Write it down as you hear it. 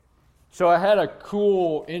So I had a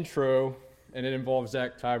cool intro, and it involved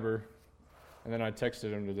Zach Tiber, and then I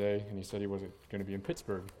texted him today, and he said he wasn't going to be in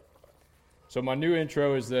Pittsburgh. So my new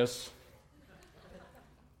intro is this.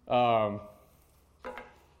 I'm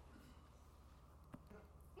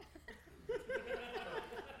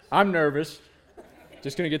nervous.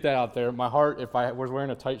 Just going to get that out there. My heart, if I was wearing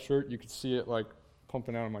a tight shirt, you could see it like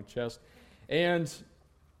pumping out of my chest. And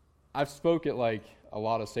I've spoke at like a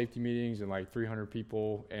lot of safety meetings and like 300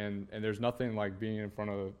 people, and there's nothing like being in front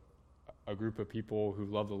of a group of people who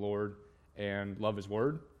love the Lord and love His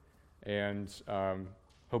Word, and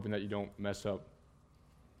hoping that you don't mess up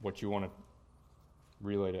what you want to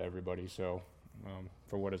relay to everybody, so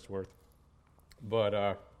for what it's worth.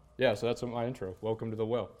 But yeah, so that's my intro. Welcome to the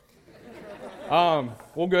well.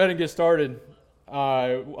 We'll go ahead and get started.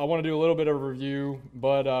 I want to do a little bit of a review,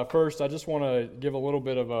 but first I just want to give a little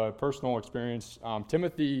bit of a personal experience.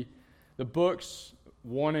 Timothy, the books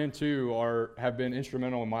 1 and 2 have been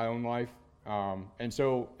instrumental in my own life, and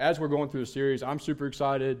so as we're going through the series, I'm super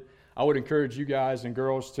excited. I would encourage you guys and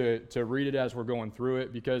girls to read it as we're going through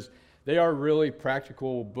it, because they are really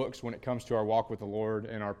practical books when it comes to our walk with the Lord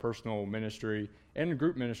and our personal ministry and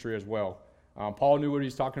group ministry as well. Paul knew what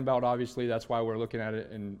he's talking about, obviously. That's why we're looking at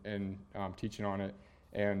it and teaching on it.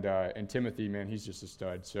 And Timothy, man, he's just a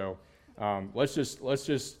stud. So let's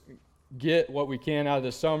just get what we can out of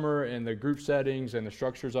the summer and the group settings and the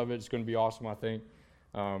structures of it. It's going to be awesome, I think.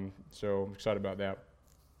 So I'm excited about that.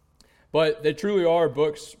 But they truly are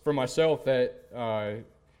books for myself that,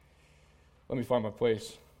 let me find my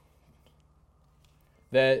place,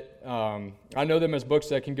 that I know them as books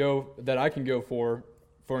that I can go for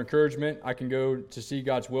encouragement. I can go to see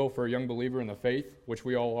God's will for a young believer in the faith, which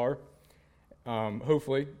we all are.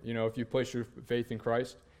 Hopefully, if you place your faith in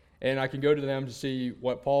Christ. And I can go to them to see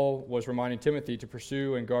what Paul was reminding Timothy to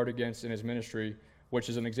pursue and guard against in his ministry, which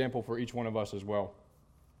is an example for each one of us as well.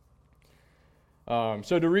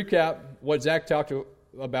 So to recap what Zach talked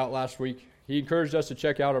about last week, he encouraged us to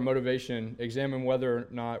check out our motivation, examine whether or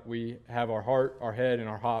not we have our heart, our head, and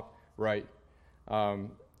our hop right.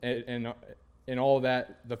 And all of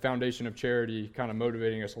that, the foundation of charity kind of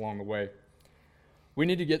motivating us along the way. We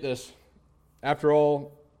need to get this. After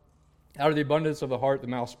all, out of the abundance of the heart, the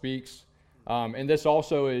mouth speaks. And this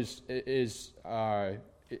also it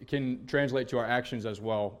can translate to our actions as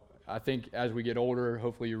well. I think as we get older,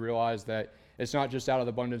 hopefully you realize that it's not just out of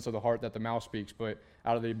the abundance of the heart that the mouth speaks, but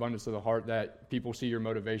out of the abundance of the heart that people see your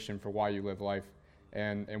motivation for why you live life.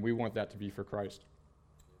 And we want that to be for Christ.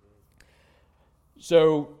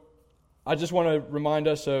 So I just want to remind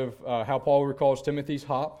us of how Paul recalls Timothy's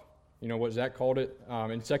hop, what Zach called it,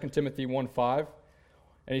 in 2 Timothy 1:5.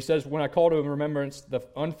 And he says, "When I call to remembrance the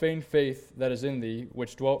unfeigned faith that is in thee,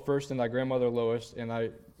 which dwelt first in thy grandmother Lois and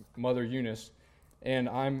thy mother Eunice, and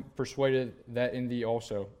I'm persuaded that in thee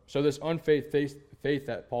also." So this unfeigned faith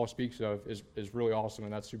that Paul speaks of is really awesome,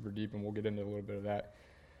 and that's super deep, and we'll get into a little bit of that.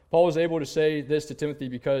 Paul was able to say this to Timothy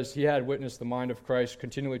because he had witnessed the mind of Christ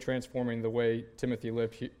continually transforming the way Timothy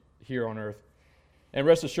lived here on earth. And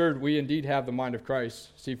rest assured, we indeed have the mind of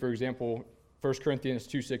Christ. See, for example, 1 Corinthians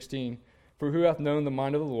 2:16, "For who hath known the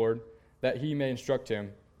mind of the Lord, that he may instruct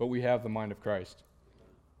him? But we have the mind of Christ."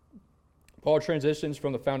 Paul transitions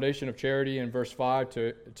from the foundation of charity in verse 5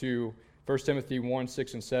 to 1 Timothy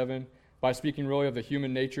 1:6 and 7 by speaking really of the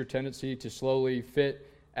human nature tendency to slowly fit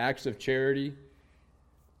acts of charity,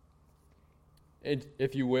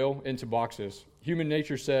 if you will, into boxes. Human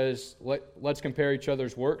nature says, let's compare each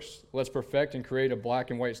other's works, let's perfect and create a black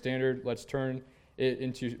and white standard, let's turn it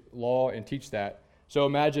into law and teach that. So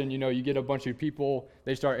imagine, you get a bunch of people,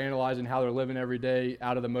 they start analyzing how they're living every day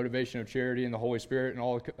out of the motivation of charity and the Holy Spirit, and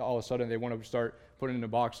all of a sudden they want to start putting it into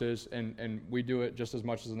boxes, and we do it just as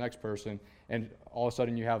much as the next person, and all of a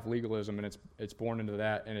sudden you have legalism, and it's born into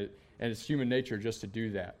that, and it's human nature just to do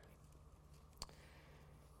that.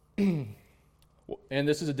 And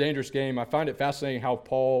this is a dangerous game. I find it fascinating how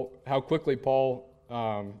quickly Paul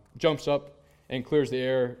jumps up and clears the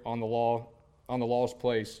air on the law's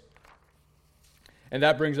place. And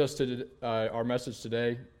that brings us to our message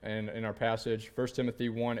today and in our passage, 1 Timothy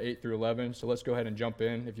 1:8 through 11. So let's go ahead and jump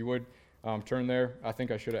in. If you would, turn there. I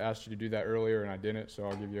think I should have asked you to do that earlier, and I didn't, so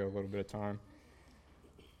I'll give you a little bit of time.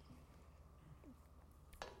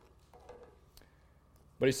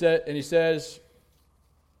 But he says,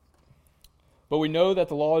 "But we know that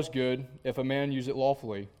the law is good if a man use it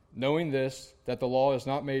lawfully, knowing this, that the law is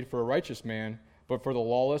not made for a righteous man, but for the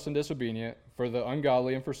lawless and disobedient, for the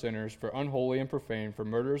ungodly and for sinners, for unholy and profane, for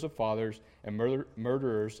murderers of fathers and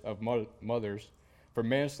murderers of mothers, for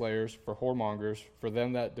manslayers, for whoremongers, for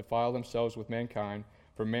them that defile themselves with mankind,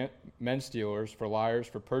 for men stealers, for liars,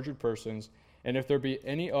 for perjured persons, and if there be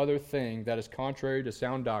any other thing that is contrary to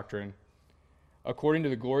sound doctrine, according to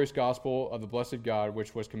the glorious gospel of the blessed God,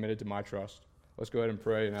 which was committed to my trust. Let's go ahead and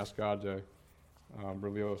pray and ask God to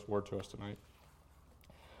reveal His word to us tonight.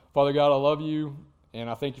 Father God, I love you, and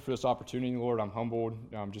I thank you for this opportunity, Lord. I'm humbled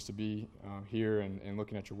just to be here and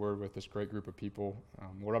looking at your word with this great group of people.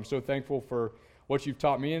 Lord, I'm so thankful for what you've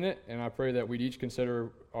taught me in it, and I pray that we'd each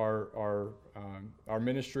consider our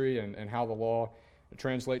ministry and how the law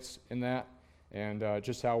translates in that, and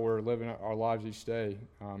just how we're living our lives each day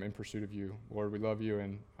in pursuit of you. Lord, we love you,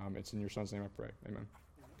 and it's in your Son's name I pray. Amen.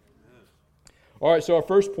 All right, so our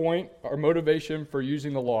first point, our motivation for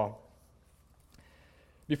using the law.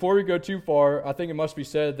 Before we go too far, I think it must be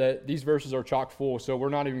said that these verses are chock full, so we're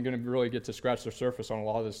not even going to really get to scratch the surface on a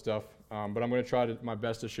lot of this stuff, but I'm going to try my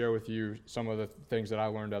best to share with you some of the things that I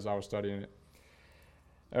learned as I was studying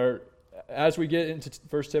it. As we get into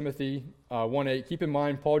 1 Timothy 1:8, keep in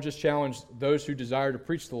mind Paul just challenged those who desire to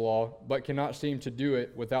preach the law, but cannot seem to do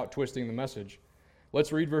it without twisting the message.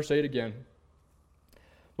 Let's read verse 8 again.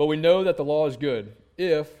 But we know that the law is good,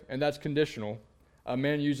 if, and that's conditional, a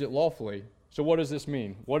man use it lawfully. So what does this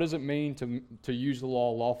mean? What does it mean to use the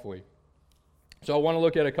law lawfully? So I want to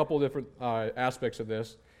look at a couple of different aspects of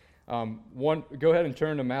this. One, go ahead and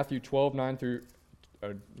turn to Matthew 12, 9 through,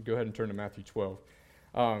 go ahead and turn to Matthew 12.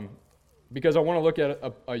 Because I want to look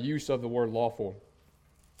at a use of the word lawful.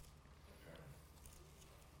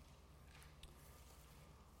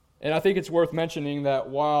 And I think it's worth mentioning that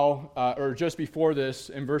or just before this,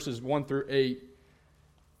 in verses 1 through 8,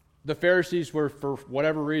 the Pharisees were, for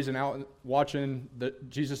whatever reason, out watching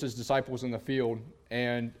Jesus' disciples in the field,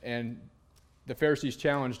 and the Pharisees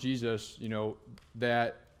challenged Jesus,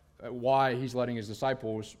 that why he's letting his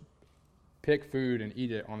disciples pick food and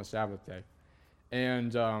eat it on the Sabbath day.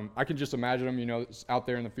 And I can just imagine them, out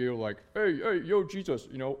there in the field, like, hey, yo, Jesus,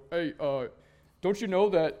 hey, don't you know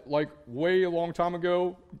that, like, way a long time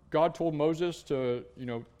ago, God told Moses to,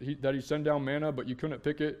 that he send down manna, but you couldn't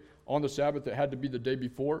pick it on the Sabbath? It had to be the day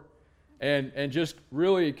before. And just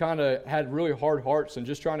really kind of had really hard hearts and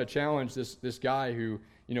just trying to challenge this guy who,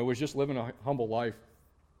 was just living a humble life.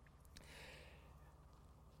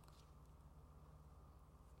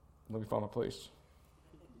 Let me find my place.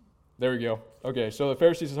 There we go. Okay, so the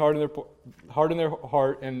Pharisees hardened their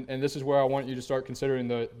heart, and this is where I want you to start considering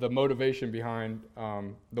the motivation behind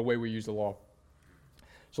the way we use the law.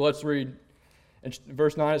 So let's read. In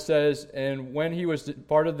verse 9 it says, and when he was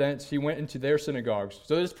departed thence, he went into their synagogues.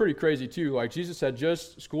 So this is pretty crazy too. Like, Jesus had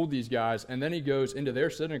just schooled these guys, and then he goes into their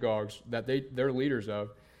synagogues that they're leaders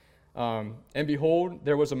of. And behold,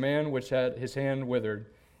 there was a man which had his hand withered.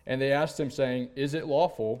 And they asked him, saying, is it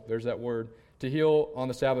lawful, there's that word, to heal on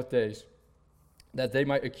the Sabbath days, that they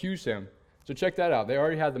might accuse him? So check that out. They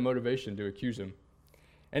already had the motivation to accuse him.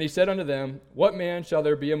 And he said unto them, what man shall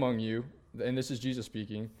there be among you, and this is Jesus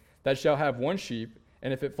speaking, that shall have one sheep,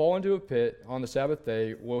 and if it fall into a pit on the Sabbath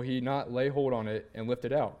day, will he not lay hold on it and lift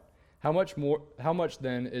it out? How much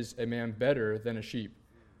then is a man better than a sheep?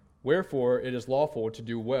 Wherefore it is lawful to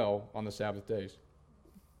do well on the Sabbath days.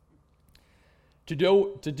 And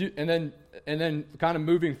then kind of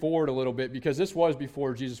moving forward a little bit, because this was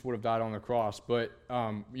before Jesus would have died on the cross. But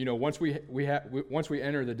once we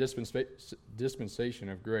enter the dispensation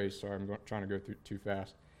of grace. Sorry, I'm trying to go through too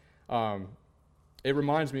fast. It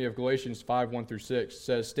reminds me of Galatians 5, 1 through 6. It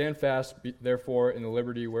says, stand fast, therefore, in the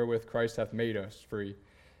liberty wherewith Christ hath made us free,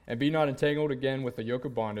 and be not entangled again with the yoke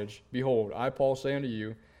of bondage. Behold, I, Paul, say unto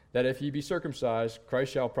you, that if ye be circumcised,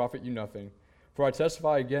 Christ shall profit you nothing. For I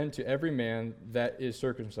testify again to every man that is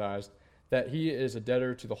circumcised, that he is a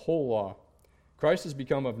debtor to the whole law. Christ is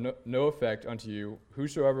become of no effect unto you.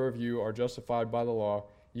 Whosoever of you are justified by the law,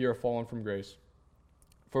 ye are fallen from grace.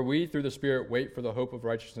 For we, through the Spirit, wait for the hope of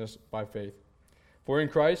righteousness by faith. For in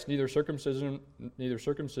Christ neither circumcision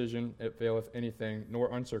availeth anything,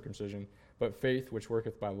 nor uncircumcision, but faith which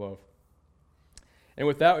worketh by love. And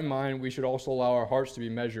with that in mind, we should also allow our hearts to be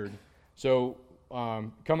measured. So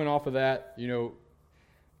coming off of that,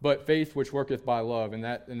 but faith which worketh by love, and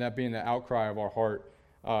that being the outcry of our heart,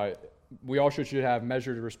 we also should have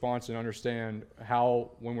measured response and understand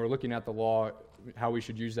how, when we're looking at the law, how we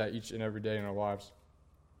should use that each and every day in our lives.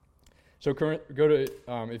 So go to,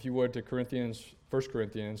 if you would, to 1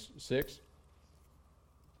 Corinthians 6.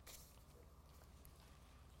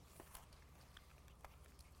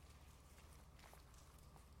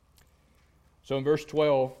 So in verse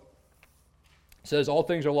 12, it says, all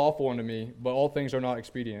things are lawful unto me, but all things are not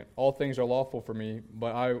expedient. All things are lawful for me,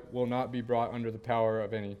 but I will not be brought under the power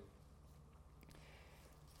of any.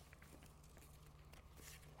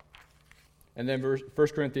 And then 1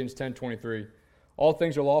 Corinthians 10:23. All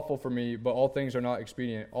things are lawful for me, but all things are not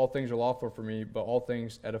expedient. All things are lawful for me, but all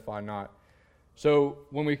things edify not. So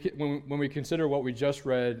when we consider what we just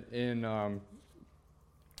read in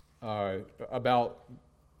about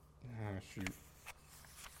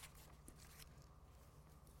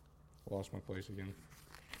lost my place again.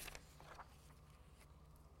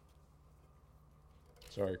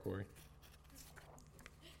 Sorry, Corey.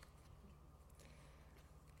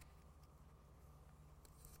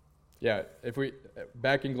 Yeah, if we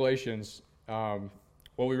back in Galatians, what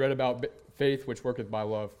we read about faith which worketh by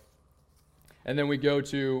love. And then we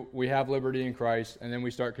have liberty in Christ, and then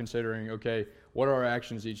we start considering, okay, what are our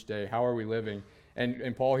actions each day? How are we living?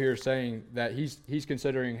 And Paul here is saying that he's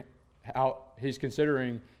considering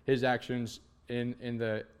his actions in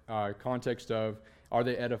the context of, are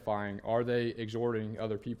they edifying? Are they exhorting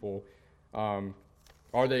other people?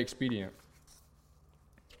 Are they expedient?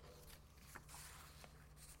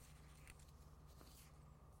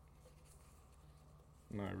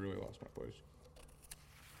 No, I really lost my place.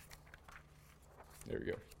 There we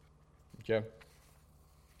go. Okay.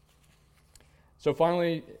 So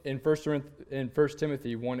finally, in 1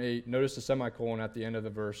 Timothy 1:8, notice the semicolon at the end of the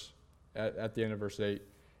verse, at the end of verse 8,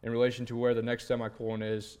 in relation to where the next semicolon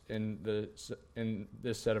is in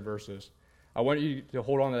this set of verses. I want you to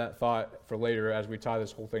hold on to that thought for later as we tie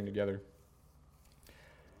this whole thing together.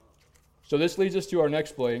 So this leads us to our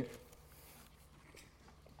next blank.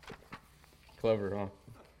 Clever, huh?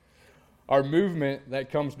 Our movement that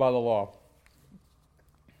comes by the law.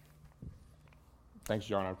 Thanks,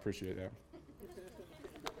 John. I appreciate that.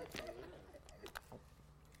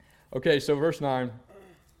 Okay, so verse 9.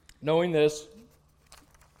 Knowing this,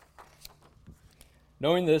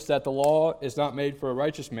 that the law is not made for a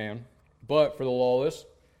righteous man, but for the lawless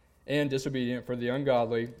and disobedient, for the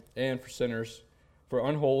ungodly and for sinners, for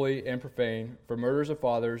unholy and profane, for murderers of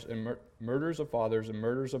fathers and murderers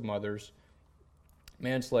of mothers,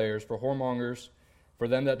 manslayers, for whoremongers, for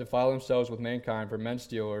them that defile themselves with mankind, for men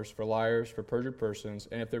stealers, for liars, for perjured persons,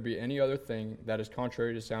 and if there be any other thing that is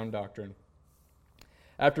contrary to sound doctrine.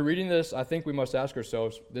 After reading this, I think we must ask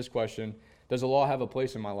ourselves this question: does the law have a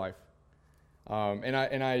place in my life? And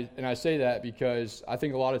I say that because I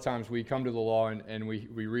think a lot of times we come to the law and we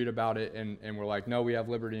read about it and we're like, no, we have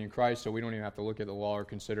liberty in Christ, so we don't even have to look at the law or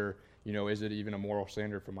consider, is it even a moral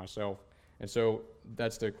standard for myself? And so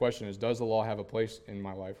that's the question: is does the law have a place in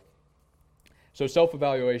my life? So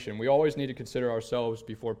self-evaluation. We always need to consider ourselves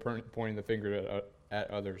before pointing the finger at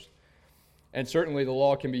others. And certainly the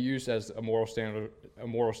law can be used as a moral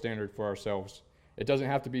standard for ourselves. It doesn't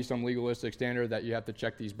have to be some legalistic standard that you have to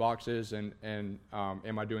check these boxes and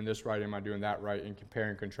am I doing this right, am I doing that right, and compare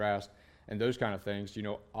and contrast, and those kind of things.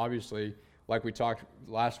 Obviously, like we talked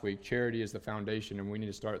last week, charity is the foundation, and we need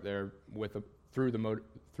to start there through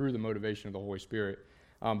the motivation of the Holy Spirit.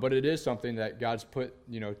 But it is something that God's put,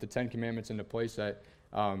 the Ten Commandments into place that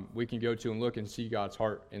we can go to and look and see God's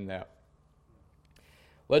heart in that.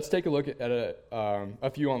 Let's take a look at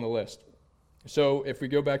a few on the list. So if we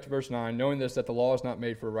go back to verse 9, knowing this, that the law is not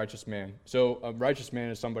made for a righteous man. So a righteous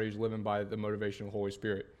man is somebody who's living by the motivation of the Holy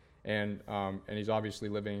Spirit. And he's obviously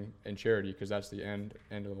living in charity because that's the end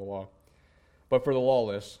of the law. But for the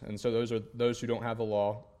lawless, and so those are those who don't have the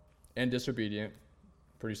law, and disobedient,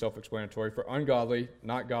 pretty self-explanatory. For ungodly,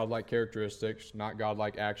 not godlike characteristics, not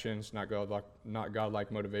godlike actions, not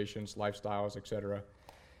godlike motivations, lifestyles, etc.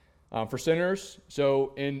 For sinners,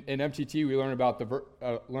 so in MTT we learn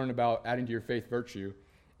about adding to your faith virtue,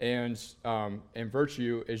 and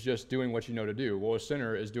virtue is just doing what you know to do. Well, a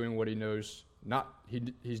sinner is doing what he knows not.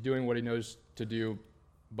 He's doing what he knows to do,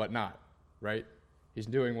 but not right. He's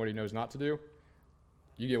doing what he knows not to do.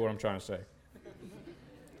 You get what I'm trying to say.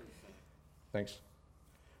 Thanks.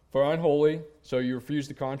 For unholy, so you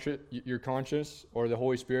refuse your conscience or the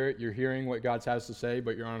Holy Spirit. You're hearing what God has to say,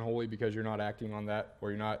 but you're unholy because you're not acting on that,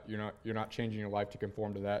 or you're not changing your life to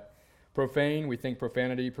conform to that. Profane, we think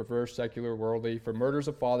profanity, perverse, secular, worldly. For murders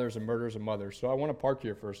of fathers and murders of mothers. So I want to park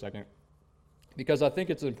here for a second because I think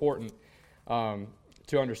it's important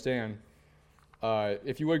to understand.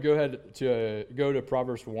 If you would go ahead to go to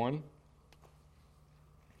Proverbs 1.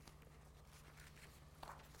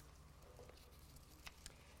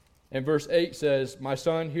 And verse 8 says, My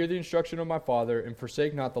son, hear the instruction of my father, and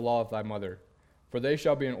forsake not the law of thy mother. For they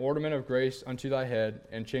shall be an ornament of grace unto thy head,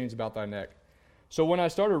 and chains about thy neck. So when I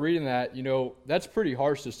started reading that, that's pretty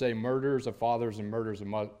harsh to say murders of fathers and murders of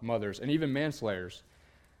mothers, and even manslayers.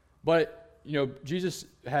 But, Jesus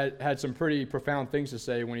had some pretty profound things to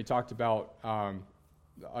say when he talked about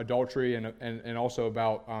adultery and also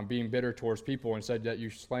about being bitter towards people, and said that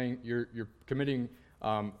you're committing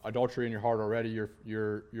adultery in your heart already.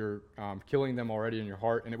 You're killing them already in your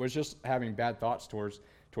heart. And it was just having bad thoughts towards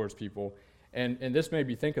people. And this made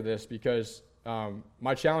me think of this because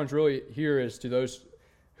my challenge really here is to those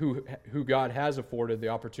who God has afforded the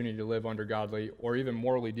opportunity to live under godly or even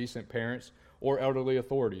morally decent parents or elderly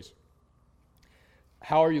authorities.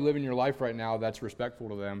 How are you living your life right now that's respectful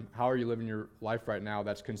to them? How are you living your life right now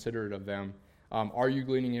that's considerate of them? Are you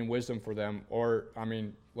gleaning in wisdom for them? Or,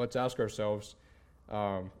 let's ask ourselves,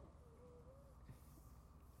 I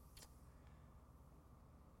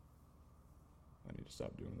need to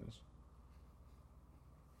stop doing this.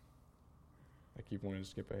 I keep wanting to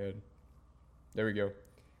skip ahead. There we go.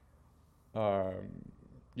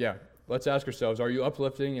 Let's ask ourselves, are you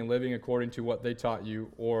uplifting and living according to what they taught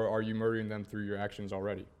you, or are you murdering them through your actions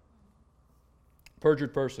already?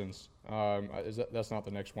 Perjured persons. That's not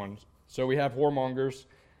the next one. So we have whoremongers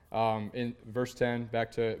in verse 10,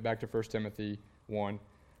 back to 1 Timothy 1.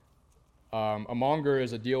 A monger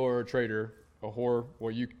is a dealer or a trader. A whore,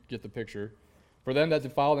 well, you get the picture. For them that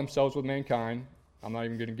defile themselves with mankind, I'm not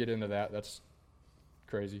even going to get into that. That's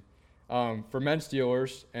crazy. For men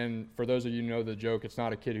stealers, and for those of you who know the joke, it's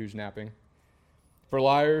not a kid who's napping. For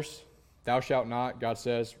liars, thou shalt not, God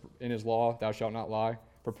says in his law, thou shalt not lie.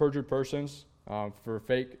 For perjured persons, for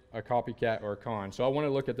fake, a copycat, or a con. So I want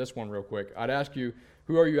to look at this one real quick. I'd ask you,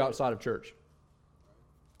 who are you outside of church?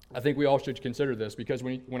 I think we all should consider this, because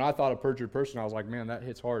when I thought of perjured person, I was like, man, that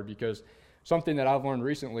hits hard, because something that I've learned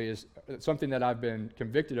recently is, something that I've been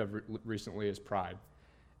convicted of recently is pride.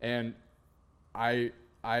 And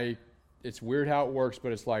it's weird how it works,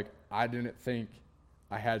 but it's like I didn't think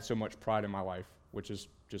I had so much pride in my life, which is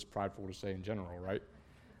just prideful to say in general, right?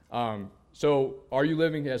 So are you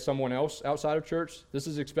living as someone else outside of church? This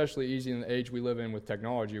is especially easy in the age we live in with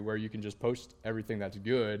technology, where you can just post everything that's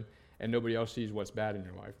good and nobody else sees what's bad in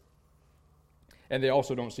your life. And they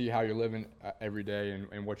also don't see how you're living every day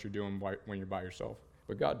and what you're doing when you're by yourself.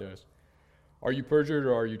 But God does. Are you perjured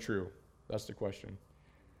or are you true? That's the question.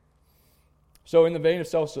 So in the vein of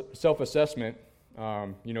self-assessment,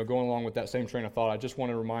 going along with that same train of thought, I just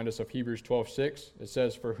want to remind us of Hebrews 12:6. It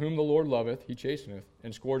says, "For whom the Lord loveth, he chasteneth,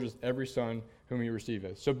 and scourgeth every son whom he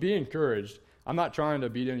receiveth." So be encouraged. I'm not trying to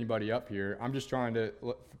beat anybody up here. I'm just trying to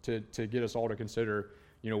get us all to consider,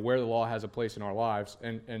 where the law has a place in our lives.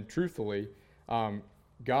 And truthfully,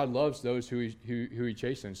 God loves those who he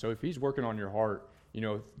chastens. So if he's working on your heart,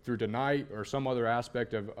 through tonight or some other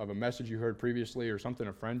aspect of a message you heard previously or something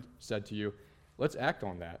a friend said to you, let's act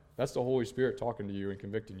on that. That's the Holy Spirit talking to you and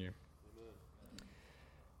convicting you. Amen.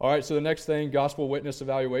 All right, so the next thing, gospel witness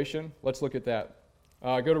evaluation. Let's look at that.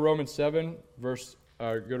 Go to Romans 7,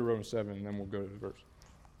 and then we'll go to the verse.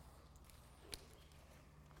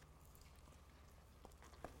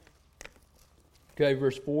 Okay,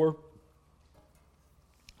 verse 4.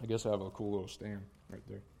 I guess I have a cool little stand right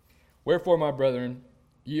there. "Wherefore, my brethren,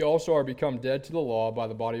 ye also are become dead to the law by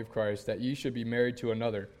the body of Christ, that ye should be married to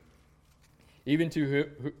another, even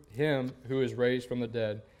to him who is raised from the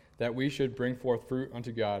dead, that we should bring forth fruit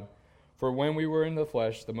unto God. For when we were in the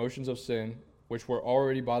flesh, the motions of sin, which were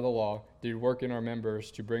already by the law, did work in our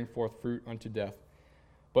members to bring forth fruit unto death.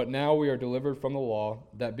 But now we are delivered from the law,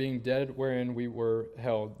 that being dead wherein we were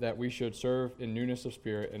held, that we should serve in newness of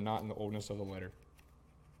spirit and not in the oldness of the letter."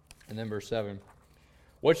 And then verse 7.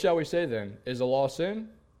 "What shall we say then? Is the law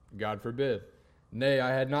sin? God forbid. Nay,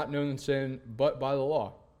 I had not known sin but by the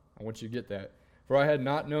law." I want you to get that. "For I had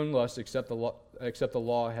not known lust except the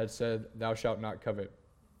law had said, thou shalt not covet."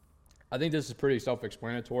 I think this is pretty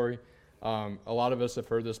self-explanatory. A lot of us have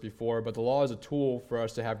heard this before, but the law is a tool for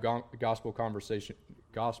us to have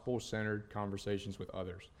gospel-centered conversations with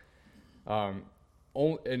others.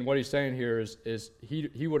 And what he's saying here is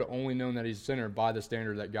he would have only known that he's a sinner by the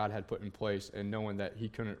standard that God had put in place, and knowing that he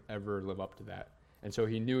couldn't ever live up to that. And so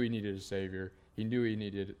he knew he needed a Savior. He knew he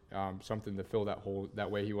needed something to fill that hole.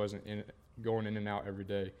 That way he wasn't going in and out every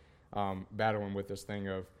day, battling with this thing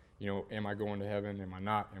of, am I going to heaven? Am I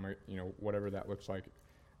not? Am I, whatever that looks like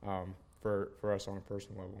for us on a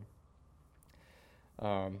personal level.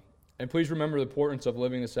 And please remember the importance of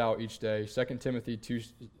living this out each day. 2 Timothy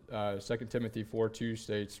 4:2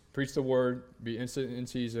 states, "Preach the word, be instant in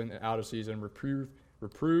season and out of season, reprove,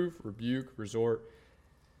 rebuke,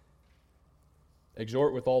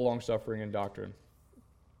 exhort with all longsuffering and doctrine."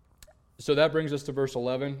 So that brings us to verse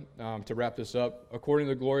 11 to wrap this up. "According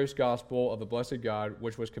to the glorious gospel of the blessed God,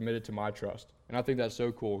 which was committed to my trust." And I think that's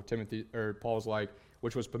so cool. Paul's like,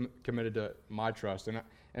 which was committed to my trust. And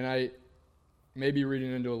I may be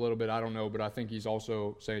reading into a little bit, I don't know, but I think he's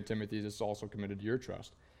also saying, Timothy, this is also committed to your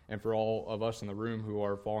trust. And for all of us in the room who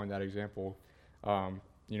are following that example,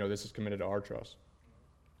 this is committed to our trust.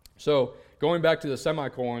 So going back to the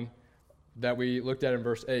semicolon that we looked at in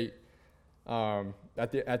verse 8,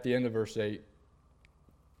 at the end of verse 8,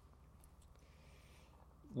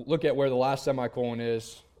 look at where the last semicolon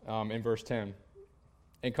is in verse 10.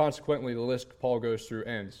 And consequently, the list Paul goes through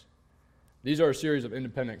ends. These are a series of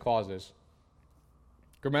independent clauses.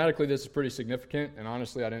 Grammatically, this is pretty significant, and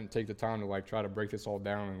honestly, I didn't take the time to try to break this all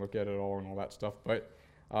down and look at it all and all that stuff. But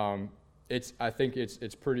I think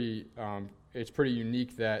it's pretty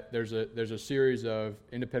unique that there's a series of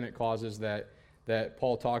independent clauses that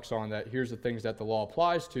Paul talks on. That here's the things that the law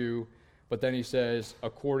applies to, but then he says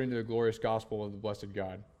according to the glorious gospel of the blessed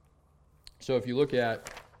God. So if you look at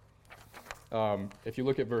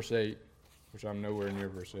verse 8, which I'm nowhere near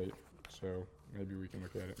verse 8, so maybe we can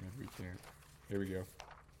look at it, maybe we can't. Here we go.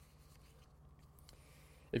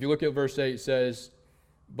 If you look at verse 8, it says,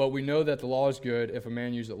 "But we know that the law is good if a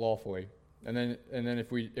man use it lawfully." And then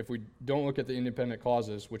if we don't look at the independent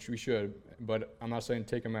clauses, which we should, but I'm not saying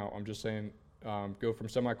take them out. I'm just saying go from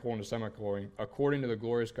semicolon to semicolon, according to the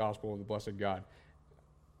glorious gospel of the blessed God.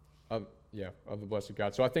 Of the blessed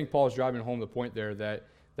God. So I think Paul is driving home the point there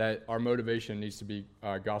that our motivation needs to be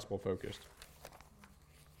gospel focused.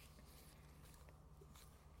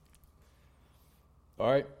 All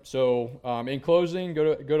right, so in closing,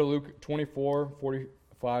 go to Luke 24,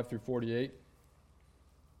 45 through 48.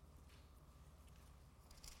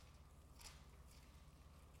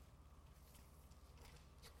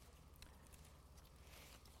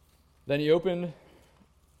 Then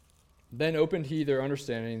opened he their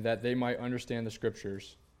understanding, that they might understand the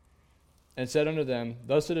Scriptures, and said unto them,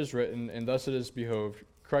 Thus it is written, and thus it is behoved,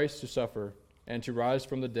 Christ to suffer, and to rise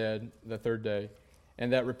from the dead the third day,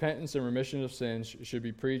 and that repentance and remission of sins should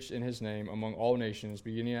be preached in his name among all nations,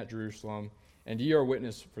 beginning at Jerusalem, and ye are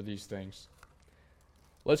witness for these things.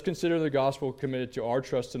 Let's consider the gospel committed to our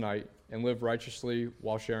trust tonight, and live righteously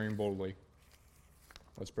while sharing boldly.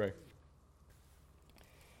 Let's pray.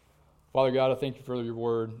 Father God, I thank you for your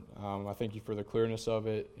word. I thank you for the clearness of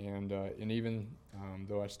it, and even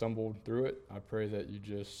though I stumbled through it, I pray that you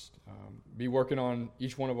just be working on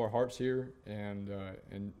each one of our hearts here, and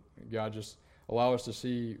God, just allow us to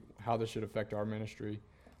see how this should affect our ministry.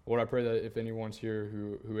 Lord, I pray that if anyone's here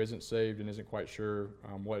who isn't saved and isn't quite sure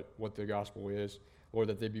what the gospel is, Lord,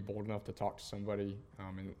 that they'd be bold enough to talk to somebody,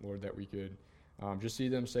 and Lord, that we could just see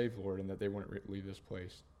them saved, Lord, and that they wouldn't leave this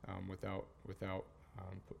place without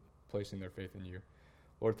placing their faith in you.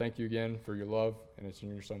 Lord, thank you again for your love, and it's in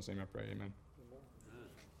your Son's name I pray, amen.